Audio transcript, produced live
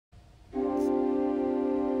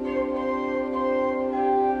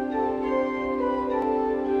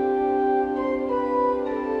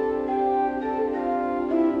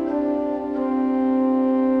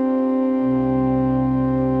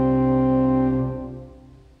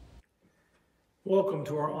Welcome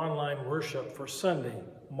to our online worship for Sunday,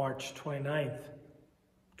 March 29th,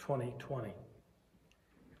 2020.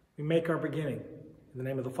 We make our beginning in the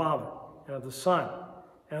name of the Father, and of the Son,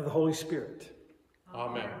 and of the Holy Spirit.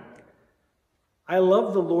 Amen. I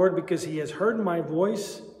love the Lord because he has heard my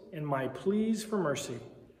voice and my pleas for mercy.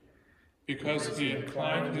 Because he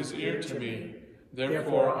inclined his ear to me,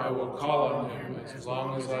 therefore I will call on him as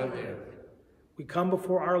long as I live. We come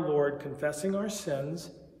before our Lord confessing our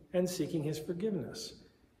sins and seeking his forgiveness.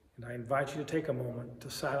 And I invite you to take a moment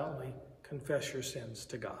to silently confess your sins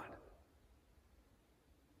to God.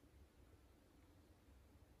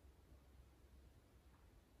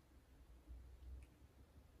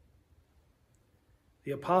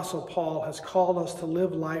 The Apostle Paul has called us to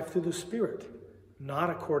live life through the Spirit, not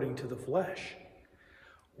according to the flesh.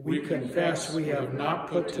 We confess we have not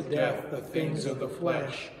put to death the things of the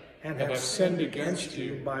flesh, and have sinned against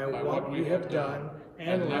you by what we have done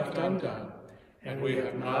and left undone, and we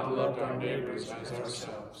have not loved our neighbors as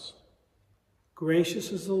ourselves.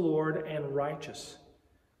 Gracious is the Lord and righteous.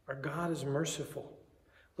 Our God is merciful.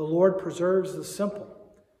 The Lord preserves the simple.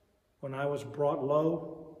 When I was brought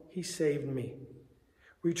low, he saved me.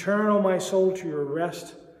 Return, O my soul, to your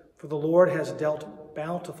rest, for the Lord has dealt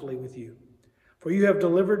bountifully with you. For you have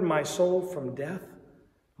delivered my soul from death,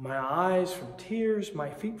 my eyes from tears, my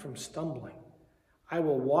feet from stumbling. I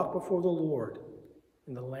will walk before the Lord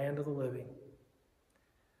in the land of the living.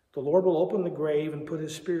 The Lord will open the grave and put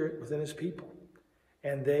his spirit within his people,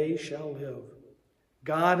 and they shall live.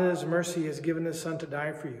 God in his mercy has given his Son to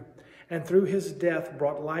die for you, and through his death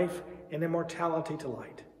brought life and immortality to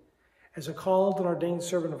light. As a called and ordained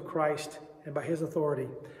servant of Christ, and by his authority,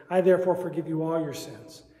 I therefore forgive you all your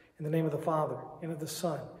sins, in the name of the Father, and of the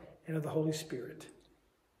Son, and of the Holy Spirit.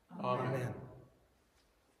 Amen. Amen.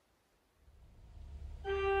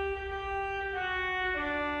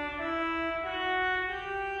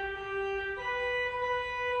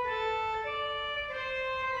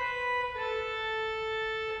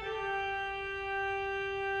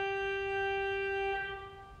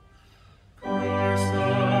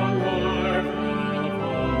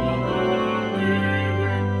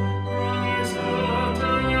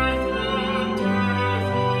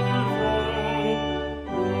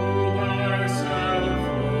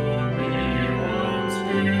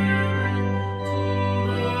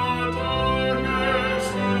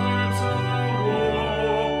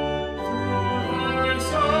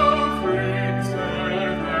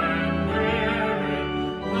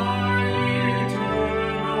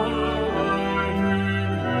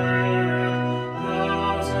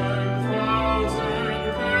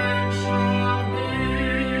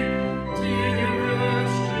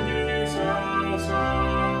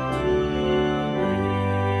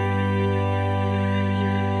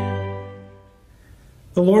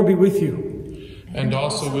 The Lord be with you. And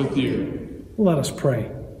also with you. Let us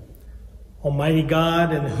pray. Almighty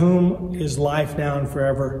God, in whom is life now and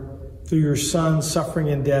forever, through your Son's suffering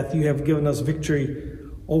and death, you have given us victory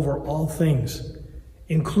over all things,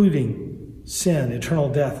 including sin, eternal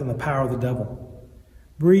death, and the power of the devil.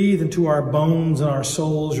 Breathe into our bones and our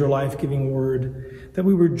souls your life-giving word, that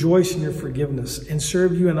we rejoice in your forgiveness and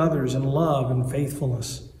serve you and others in love and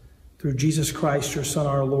faithfulness. Through Jesus Christ, your Son,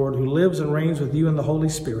 our Lord, who lives and reigns with you in the Holy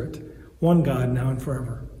Spirit, one God, now and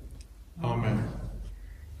forever. Amen.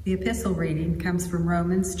 The epistle reading comes from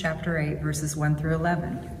Romans chapter 8, verses 1 through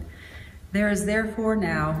 11. There is therefore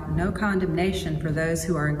now no condemnation for those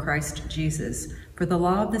who are in Christ Jesus, for the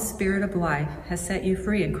law of the Spirit of life has set you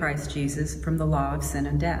free in Christ Jesus from the law of sin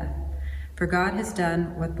and death. For God has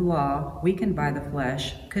done what the law, weakened by the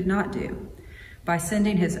flesh, could not do. By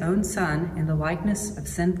sending his own Son in the likeness of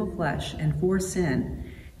sinful flesh and for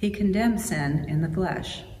sin, he condemned sin in the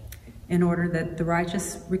flesh, in order that the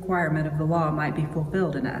righteous requirement of the law might be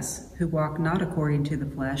fulfilled in us, who walk not according to the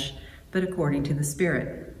flesh, but according to the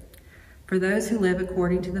Spirit. For those who live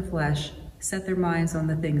according to the flesh set their minds on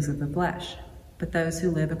the things of the flesh, but those who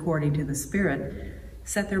live according to the Spirit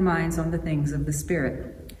set their minds on the things of the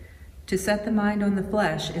Spirit. To set the mind on the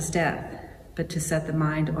flesh is death, but to set the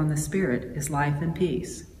mind on the Spirit is life and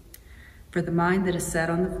peace. For the mind that is set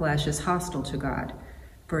on the flesh is hostile to God,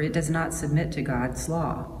 for it does not submit to God's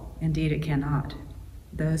law. Indeed, it cannot.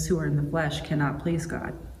 Those who are in the flesh cannot please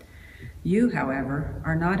God. You, however,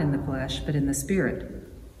 are not in the flesh, but in the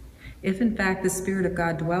Spirit. If in fact the Spirit of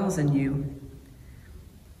God dwells in you,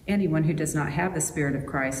 anyone who does not have the Spirit of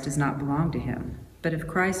Christ does not belong to him. But if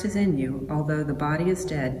Christ is in you, although the body is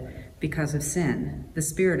dead because of sin, the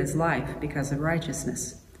Spirit is life because of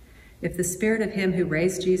righteousness. If the Spirit of him who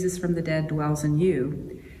raised Jesus from the dead dwells in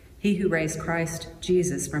you, He who raised Christ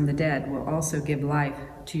Jesus from the dead will also give life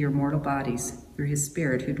to your mortal bodies through his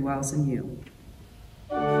Spirit who dwells in you.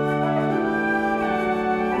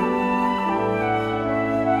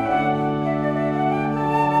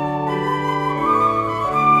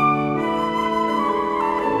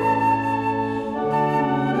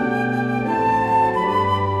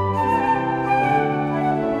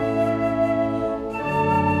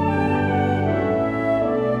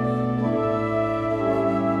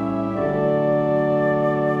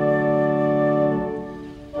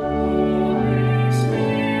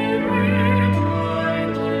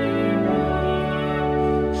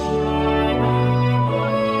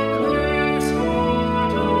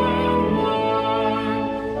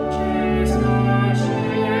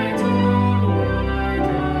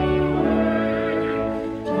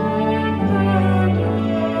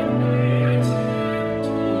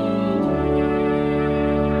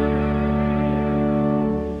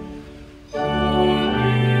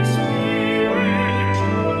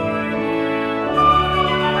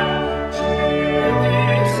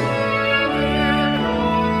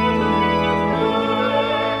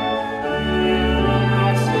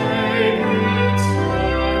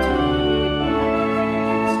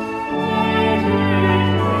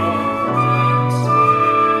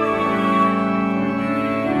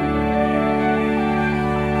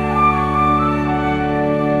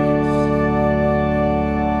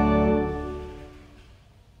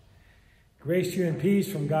 Grace to you and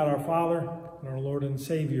peace from God our Father and our Lord and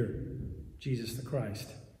Savior, Jesus the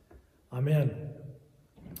Christ. Amen.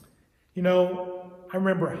 You know, I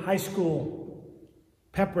remember high school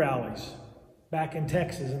pep rallies back in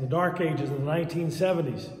Texas in the dark ages of the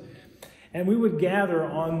 1970s. And we would gather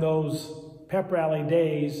on those pep rally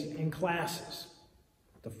days in classes.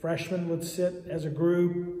 The freshmen would sit as a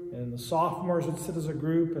group, and the sophomores would sit as a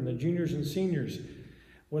group, and the juniors and seniors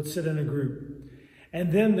would sit in a group.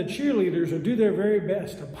 And then the cheerleaders would do their very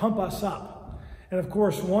best to pump us up. And of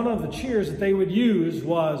course, one of the cheers that they would use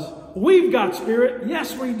was, "We've got spirit.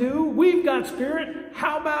 Yes, we do. We've got spirit.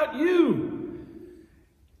 How about you?"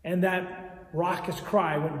 And that raucous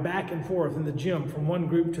cry went back and forth in the gym from one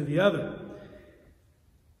group to the other.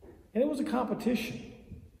 And it was a competition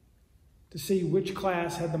to see which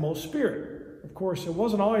class had the most spirit. Of course, it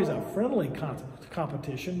wasn't always a friendly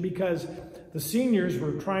competition because the seniors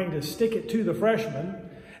were trying to stick it to the freshmen,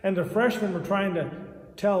 and the freshmen were trying to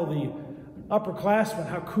tell the upperclassmen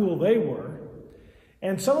how cool they were.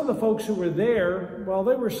 And some of the folks who were there, well,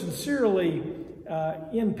 they were sincerely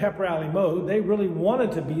in pep rally mode. They really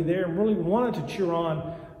wanted to be there and really wanted to cheer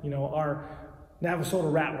on, our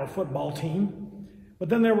Navasota Rattler football team. But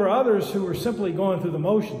then there were others who were simply going through the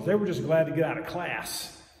motions. They were just glad to get out of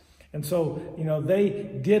class. And so,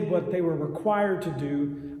 they did what they were required to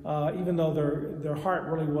do, even though their heart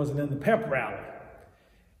really wasn't in the pep rally.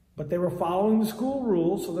 But they were following the school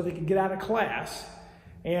rules so that they could get out of class.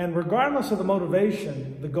 And regardless of the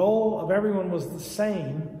motivation, the goal of everyone was the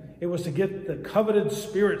same. It was to get the coveted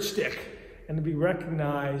spirit stick and to be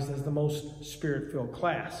recognized as the most spirit-filled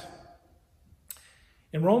class.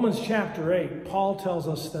 In Romans chapter 8, Paul tells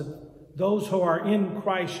us that those who are in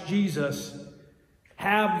Christ Jesus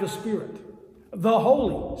have the Spirit, the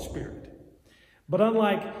Holy Spirit. But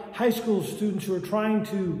unlike high school students who are trying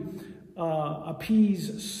to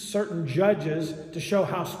appease certain judges to show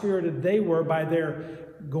how spirited they were by their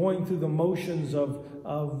going through the motions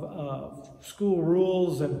of school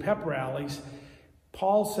rules and pep rallies,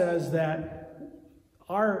 Paul says that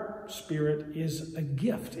our spirit is a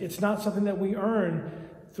gift. It's not something that we earn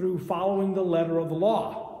through following the letter of the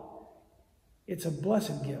law. It's a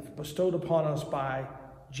blessed gift bestowed upon us by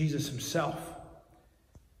Jesus himself.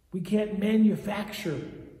 We can't manufacture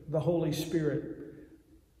the Holy Spirit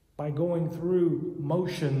by going through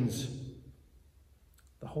motions.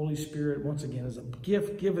 The Holy Spirit, once again, is a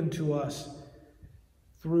gift given to us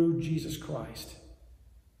through Jesus Christ.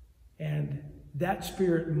 And that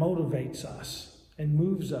Spirit motivates us and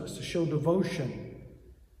moves us to show devotion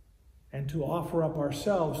and to offer up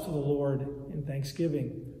ourselves to the Lord in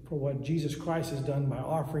thanksgiving for what Jesus Christ has done by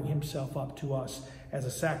offering himself up to us as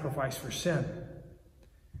a sacrifice for sin.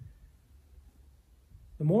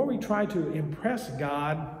 The more we try to impress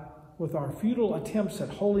God with our futile attempts at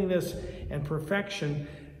holiness and perfection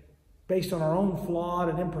based on our own flawed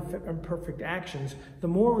and imperfect actions, the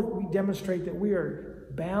more we demonstrate that we are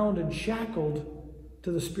bound and shackled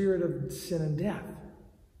to the spirit of sin and death.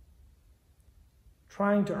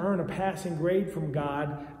 Trying to earn a passing grade from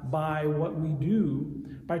God by what we do,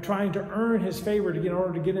 by trying to earn his favor in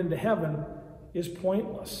order to get into heaven, is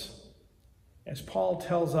pointless. As Paul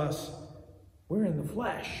tells us, we're in the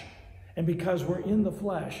flesh. And because we're in the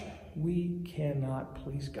flesh, we cannot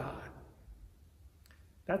please God.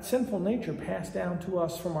 That sinful nature passed down to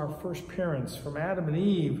us from our first parents, from Adam and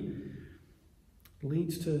Eve,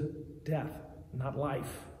 leads to death, not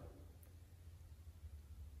life.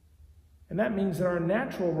 And that means that our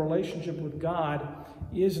natural relationship with God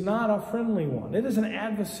is not a friendly one. It is an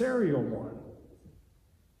adversarial one.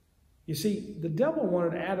 You see, the devil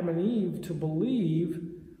wanted Adam and Eve to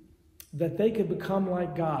believe that they could become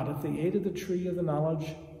like God if they ate of the tree of the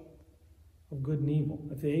knowledge of good and evil,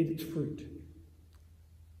 if they ate its fruit.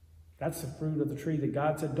 That's the fruit of the tree that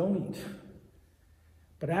God said, don't eat.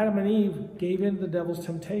 But Adam and Eve gave in to the devil's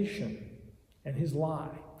temptation and his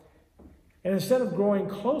lie. And instead of growing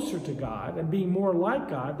closer to God and being more like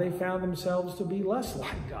God, they found themselves to be less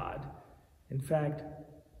like God. In fact,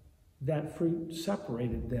 that fruit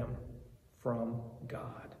separated them from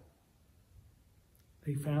God.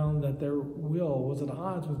 They found that their will was at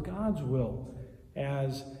odds with God's will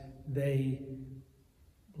as they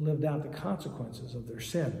lived out the consequences of their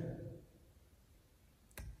sin.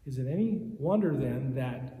 Is it any wonder then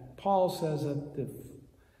that Paul says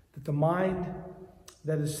that the mind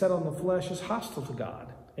that is set on the flesh is hostile to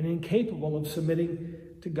God and incapable of submitting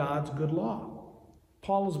to God's good law?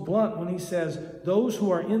 Paul is blunt when he says, those who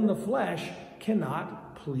are in the flesh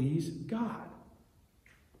cannot please God.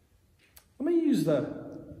 Let me use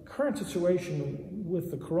the current situation with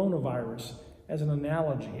the coronavirus as an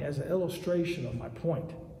analogy, as an illustration of my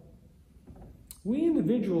point. We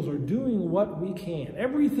individuals are doing what we can,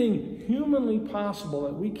 everything humanly possible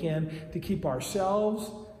that we can to keep ourselves,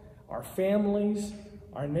 our families,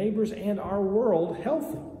 our neighbors, and our world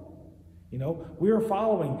healthy. You know, we are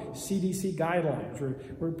following CDC guidelines.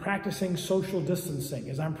 We're practicing social distancing.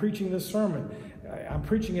 As I'm preaching this sermon, I'm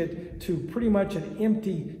preaching it to pretty much an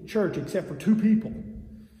empty church except for 2 people.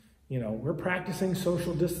 You know, we're practicing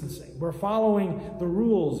social distancing. We're following the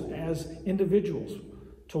rules as individuals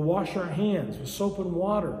to wash our hands with soap and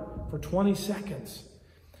water for 20 seconds.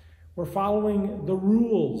 We're following the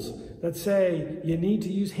rules that say you need to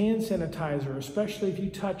use hand sanitizer, especially if you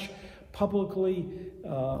touch publicly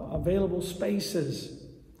available spaces.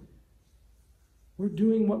 We're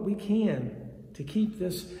doing what we can to keep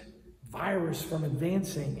this virus from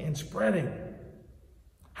advancing and spreading.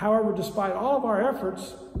 However, despite all of our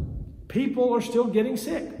efforts, people are still getting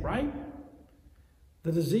sick, right?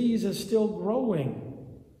 The disease is still growing.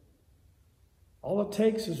 All it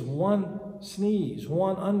takes is one sneeze,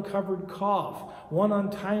 one uncovered cough, one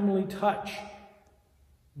untimely touch,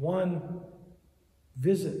 one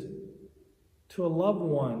visit to a loved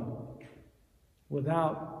one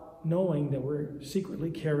without knowing that we're secretly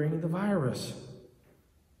carrying the virus.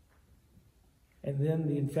 And then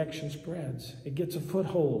the infection spreads. It gets a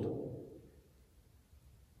foothold.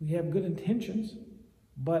 We have good intentions,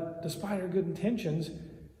 but despite our good intentions,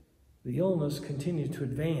 the illness continues to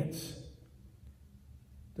advance.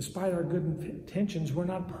 Despite our good intentions, we're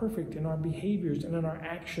not perfect in our behaviors and in our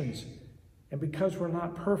actions. And because we're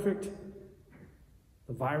not perfect,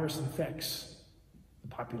 the virus infects the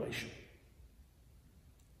population.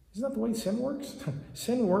 Isn't that the way sin works?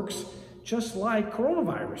 Sin works just like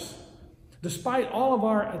coronavirus. Despite all of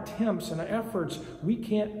our attempts and our efforts, we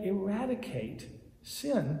can't eradicate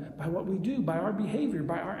sin by what we do, by our behavior,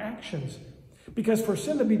 by our actions. Because for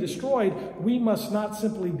sin to be destroyed, we must not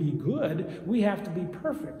simply be good, we have to be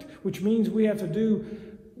perfect, which means we have to do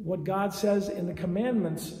what God says in the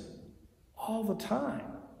commandments all the time.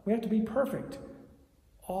 We have to be perfect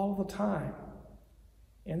all the time.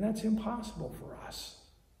 And that's impossible for us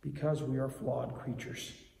because we are flawed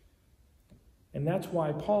creatures. And that's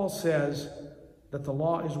why Paul says that the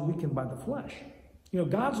law is weakened by the flesh. You know,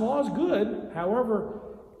 God's law is good. However,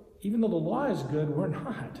 even though the law is good, we're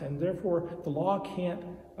not. And therefore, the law can't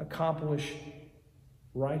accomplish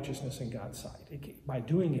righteousness in God's sight. By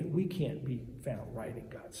doing it, we can't be found right in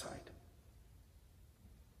God's sight.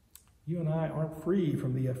 You and I aren't free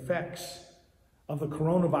from the effects of the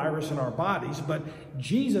coronavirus in our bodies, but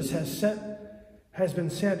Jesus has been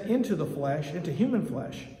sent into the flesh, into human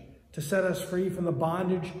flesh, to set us free from the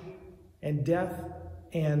bondage and death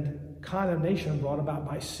and condemnation brought about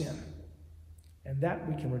by sin. And that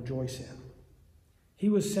we can rejoice in. He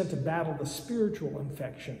was sent to battle the spiritual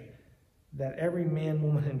infection that every man,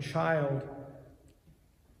 woman, and child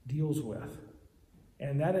deals with.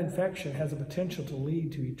 And that infection has the potential to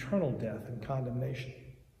lead to eternal death and condemnation.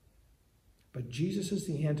 But Jesus is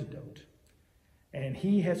the antidote. And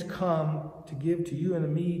he has come to give to you and to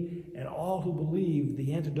me and all who believe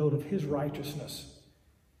the antidote of his righteousness.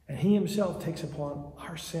 And he himself takes upon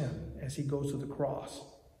our sin as he goes to the cross.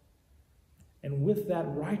 And with that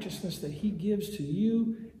righteousness that he gives to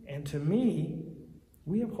you and to me,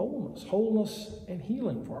 we have wholeness and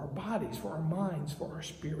healing for our bodies, for our minds, for our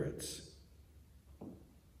spirits.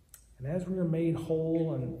 And as we are made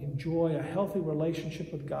whole and enjoy a healthy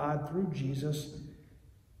relationship with God through Jesus,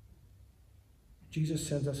 Jesus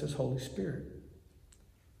sends us his Holy Spirit.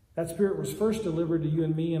 That Spirit was first delivered to you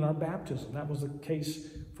and me in our baptism. That was the case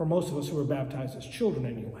for most of us who were baptized as children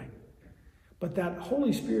anyway. But that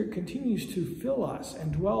Holy Spirit continues to fill us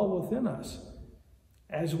and dwell within us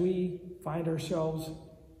as we find ourselves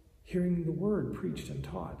hearing the Word preached and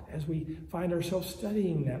taught, as we find ourselves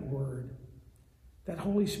studying that Word. That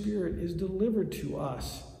Holy Spirit is delivered to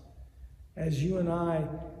us as you and I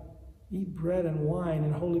eat bread and wine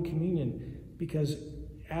in Holy Communion, because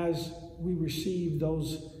as we receive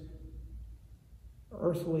those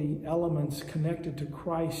earthly elements connected to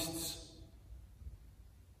Christ's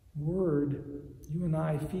Word, you and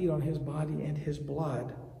I feed on his body and his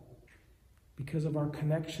blood. Because of our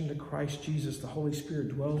connection to Christ Jesus, the Holy Spirit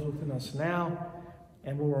dwells within us now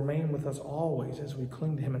and will remain with us always as we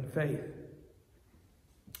cling to him in faith.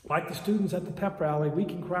 Like the students at the pep rally, we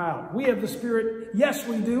can cry out, "We have the Spirit." Yes,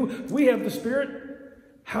 we do. We have the Spirit.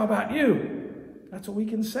 How about you? That's what we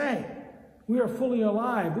can say. We are fully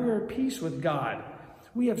alive. We are at peace with God.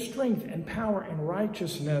 We have strength and power and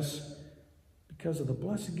righteousness because of the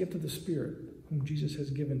blessed gift of the Spirit whom Jesus has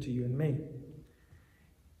given to you and me.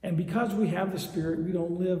 And because we have the Spirit, we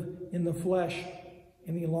don't live in the flesh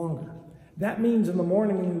any longer. That means in the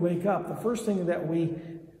morning when we wake up, the first thing that we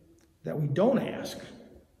don't ask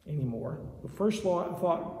anymore, the first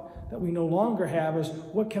thought that we no longer have is,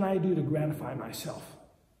 what can I do to gratify myself?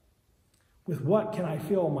 With what can I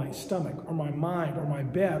fill my stomach or my mind or my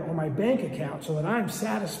bed or my bank account so that I'm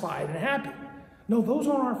satisfied and happy? No, those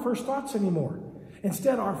aren't our first thoughts anymore.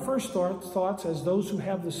 Instead, our first thoughts as those who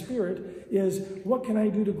have the Spirit is, what can I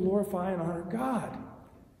do to glorify and honor God?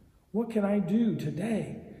 What can I do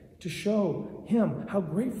today to show him how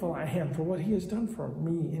grateful I am for what he has done for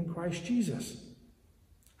me in Christ Jesus?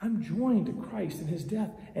 I'm joined to Christ in his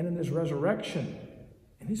death and in his resurrection,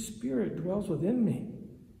 and his Spirit dwells within me.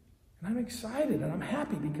 And I'm excited and I'm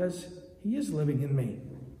happy because he is living in me.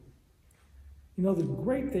 You know, the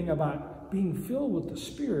great thing about being filled with the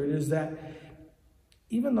Spirit is that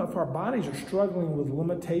even though if our bodies are struggling with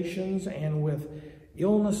limitations and with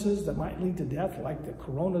illnesses that might lead to death, like the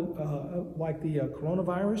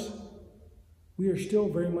coronavirus, we are still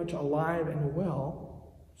very much alive and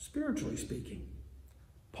well, spiritually speaking.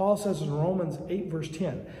 Paul says in Romans 8, verse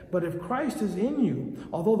 10, "But if Christ is in you,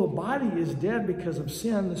 although the body is dead because of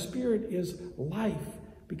sin, the Spirit is life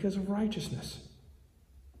because of righteousness."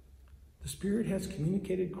 The Spirit has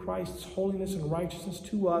communicated Christ's holiness and righteousness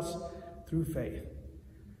to us through faith.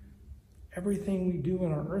 Everything we do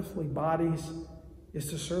in our earthly bodies is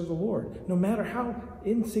to serve the Lord, no matter how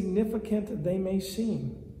insignificant they may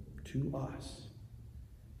seem to us.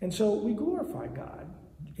 And so we glorify God.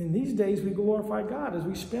 In these days, we glorify God as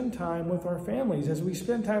we spend time with our families, as we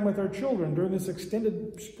spend time with our children during this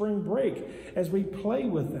extended spring break, as we play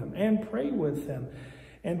with them and pray with them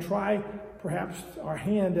and try perhaps our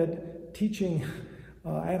hand at teaching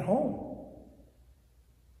at home.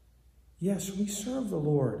 Yes, we serve the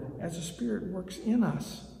Lord as the Spirit works in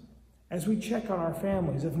us, as we check on our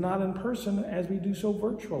families, if not in person, as we do so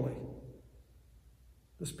virtually.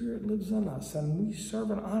 The Spirit lives in us, and we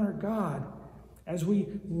serve and honor God as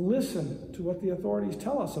we listen to what the authorities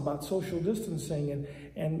tell us about social distancing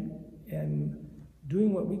and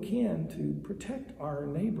doing what we can to protect our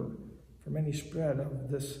neighbor from any spread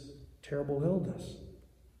of this terrible illness.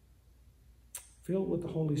 Filled with the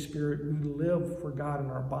Holy Spirit, we live for God in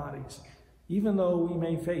our bodies, even though we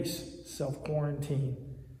may face self-quarantine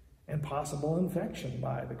and possible infection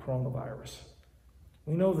by the coronavirus.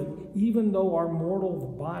 We know that even though our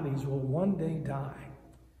mortal bodies will one day die,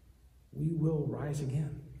 we will rise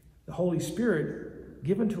again. The Holy Spirit,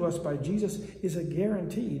 given to us by Jesus, is a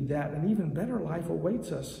guarantee that an even better life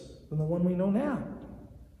awaits us than the one we know now.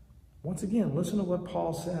 Once again, listen to what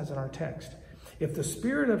Paul says in our text. "If the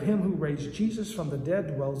Spirit of him who raised Jesus from the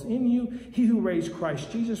dead dwells in you, he who raised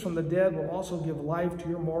Christ Jesus from the dead will also give life to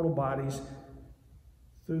your mortal bodies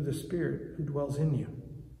through the Spirit who dwells in you."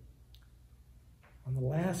 On the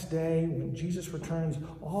last day, when Jesus returns,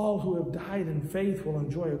 all who have died in faith will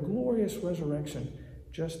enjoy a glorious resurrection,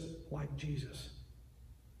 just like Jesus.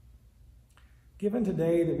 Given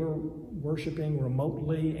today that we're worshiping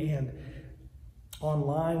remotely and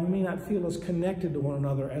online, we may not feel as connected to one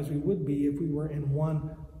another as we would be if we were in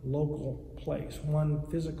one local place, one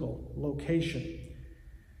physical location.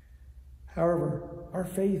 However, our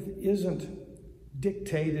faith isn't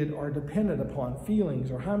dictated or dependent upon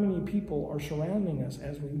feelings or how many people are surrounding us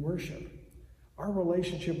as we worship. Our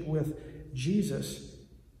relationship with Jesus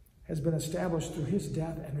has been established through his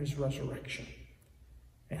death and his resurrection.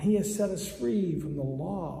 And he has set us free from the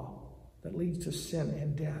law that leads to sin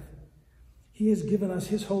and death. He has given us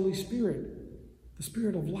his Holy Spirit, the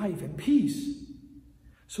Spirit of life and peace.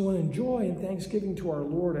 So in joy and thanksgiving to our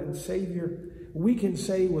Lord and Savior, we can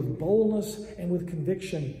say with boldness and with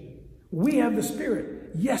conviction, we have the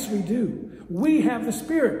Spirit. Yes, we do. We have the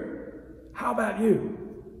Spirit. How about you?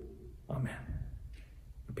 Amen.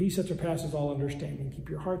 The peace that surpasses all understanding, keep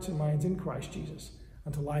your hearts and minds in Christ Jesus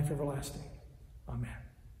unto life everlasting. Amen.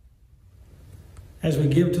 As we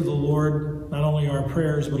give to the Lord not only our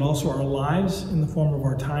prayers, but also our lives in the form of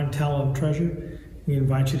our time, talent, and treasure, we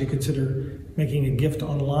invite you to consider making a gift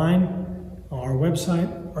online on our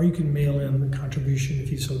website, or you can mail in a contribution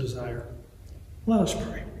if you so desire. Let us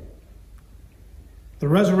pray. The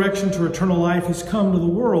resurrection to eternal life has come to the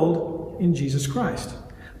world in Jesus Christ.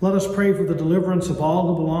 Let us pray for the deliverance of all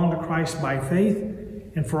who belong to Christ by faith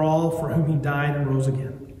and for all for whom he died and rose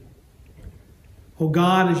again. O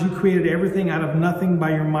God, as you created everything out of nothing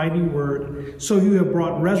by your mighty word, so you have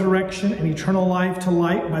brought resurrection and eternal life to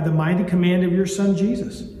light by the mighty command of your Son,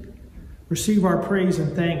 Jesus. Receive our praise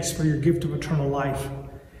and thanks for your gift of eternal life.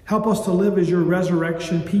 Help us to live as your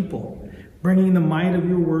resurrection people, bringing the might of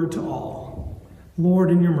your word to all.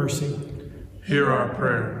 Lord, in your mercy, hear our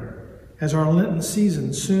prayer. As our Lenten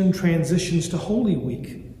season soon transitions to Holy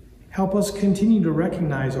Week, help us continue to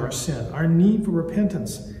recognize our sin, our need for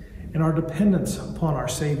repentance, and our dependence upon our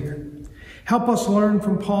Savior. Help us learn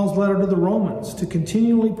from Paul's letter to the Romans to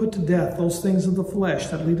continually put to death those things of the flesh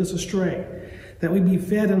that lead us astray, that we be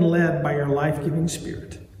fed and led by your life-giving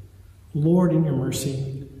Spirit. Lord, in your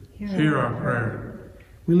mercy, hear our prayer.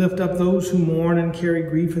 We lift up those who mourn and carry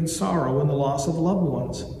grief and sorrow in the loss of loved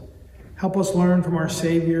ones. Help us learn from our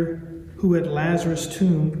Savior, who at Lazarus'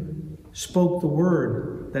 tomb spoke the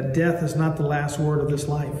word that death is not the last word of this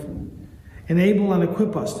life. Enable and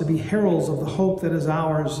equip us to be heralds of the hope that is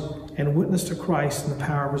ours and witness to Christ in the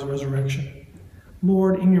power of his resurrection.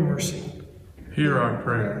 Lord, in your mercy, hear our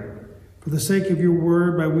prayer. For the sake of your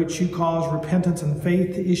word by which you cause repentance and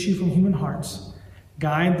faith to issue from human hearts,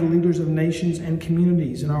 guide the leaders of nations and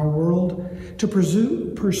communities in our world to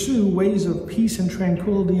pursue ways of peace and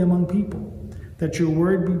tranquility among people, that your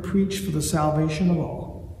word be preached for the salvation of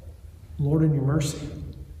all. Lord, in your mercy,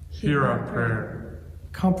 hear our prayer.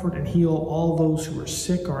 Comfort and heal all those who are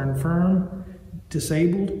sick or infirm,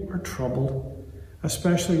 disabled or troubled.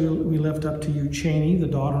 Especially we lift up to you Cheney, the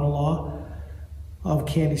daughter-in-law of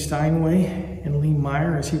Candy Steinway, and Lee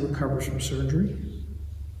Meyer as he recovers from surgery.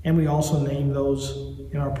 And we also name those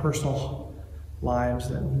in our personal lives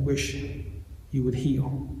that we wish you would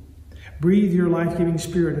heal. Breathe your life-giving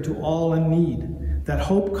Spirit into all in need, that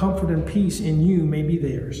hope, comfort, and peace in you may be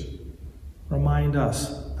theirs. Remind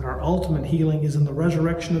us that our ultimate healing is in the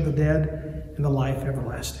resurrection of the dead and the life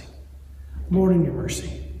everlasting. Lord, in your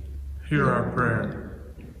mercy, hear our prayer.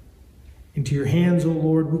 Into your hands, O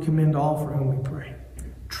Lord, we commend all for whom we pray,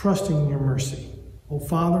 trusting in your mercy. O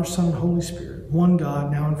Father, Son, and Holy Spirit, one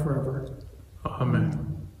God, now and forever.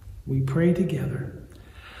 Amen. We pray together.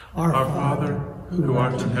 Our Father, who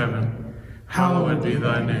art in heaven, hallowed be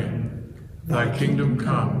thy name. Thy kingdom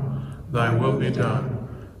come, thy will be done,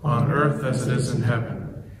 on earth as it is in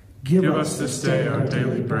heaven. Give us this day our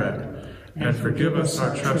daily bread, and forgive us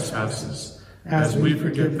our trespasses, as we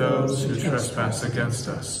forgive those who trespass against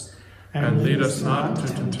us. And lead us not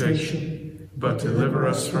into temptation, but deliver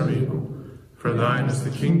us from evil. For thine is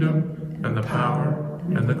the kingdom, and the power,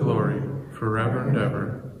 and the glory, forever and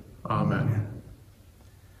ever. Amen.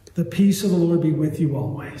 The peace of the Lord be with you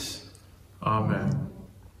always. Amen.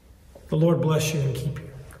 The Lord bless you and keep you.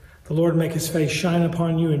 The Lord make his face shine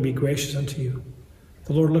upon you and be gracious unto you.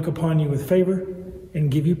 The Lord look upon you with favor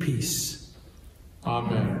and give you peace.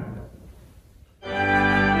 Amen.